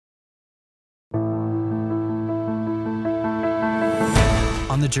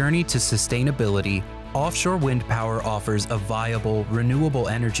On the journey to sustainability, offshore wind power offers a viable, renewable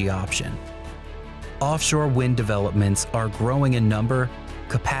energy option. Offshore wind developments are growing in number,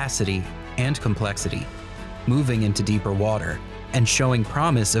 capacity, and complexity, moving into deeper water, and showing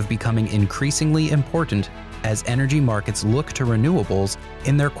promise of becoming increasingly important as energy markets look to renewables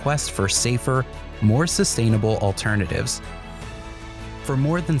in their quest for safer, more sustainable alternatives. For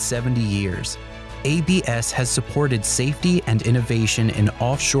more than 70 years, ABS has supported safety and innovation in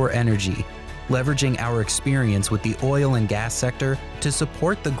offshore energy, leveraging our experience with the oil and gas sector to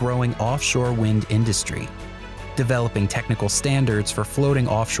support the growing offshore wind industry, developing technical standards for floating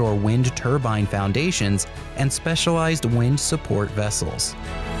offshore wind turbine foundations and specialized wind support vessels.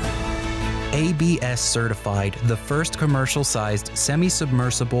 ABS certified the first commercial-sized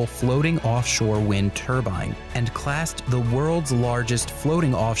semi-submersible floating offshore wind turbine and classed the world's largest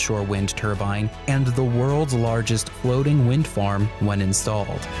floating offshore wind turbine and the world's largest floating wind farm when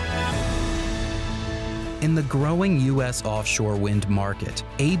installed. In the growing U.S. offshore wind market,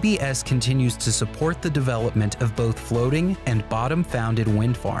 ABS continues to support the development of both floating and bottom-founded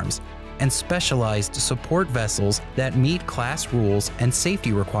wind farms and specialized support vessels that meet class rules and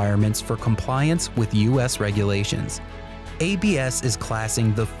safety requirements for compliance with U.S. regulations. ABS is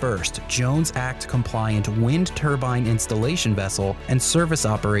classing the first Jones Act-compliant wind turbine installation vessel and service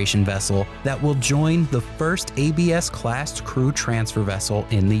operation vessel that will join the first ABS-classed crew transfer vessel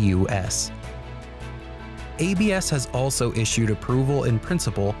in the U.S. ABS has also issued approval in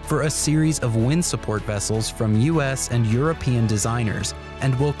principle for a series of wind support vessels from US and European designers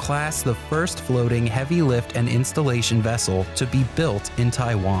and will class the first floating heavy lift and installation vessel to be built in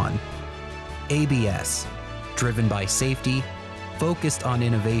Taiwan. ABS, driven by safety, focused on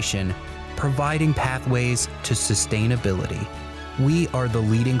innovation, providing pathways to sustainability. We are the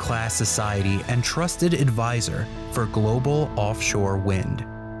leading class society and trusted advisor for global offshore wind.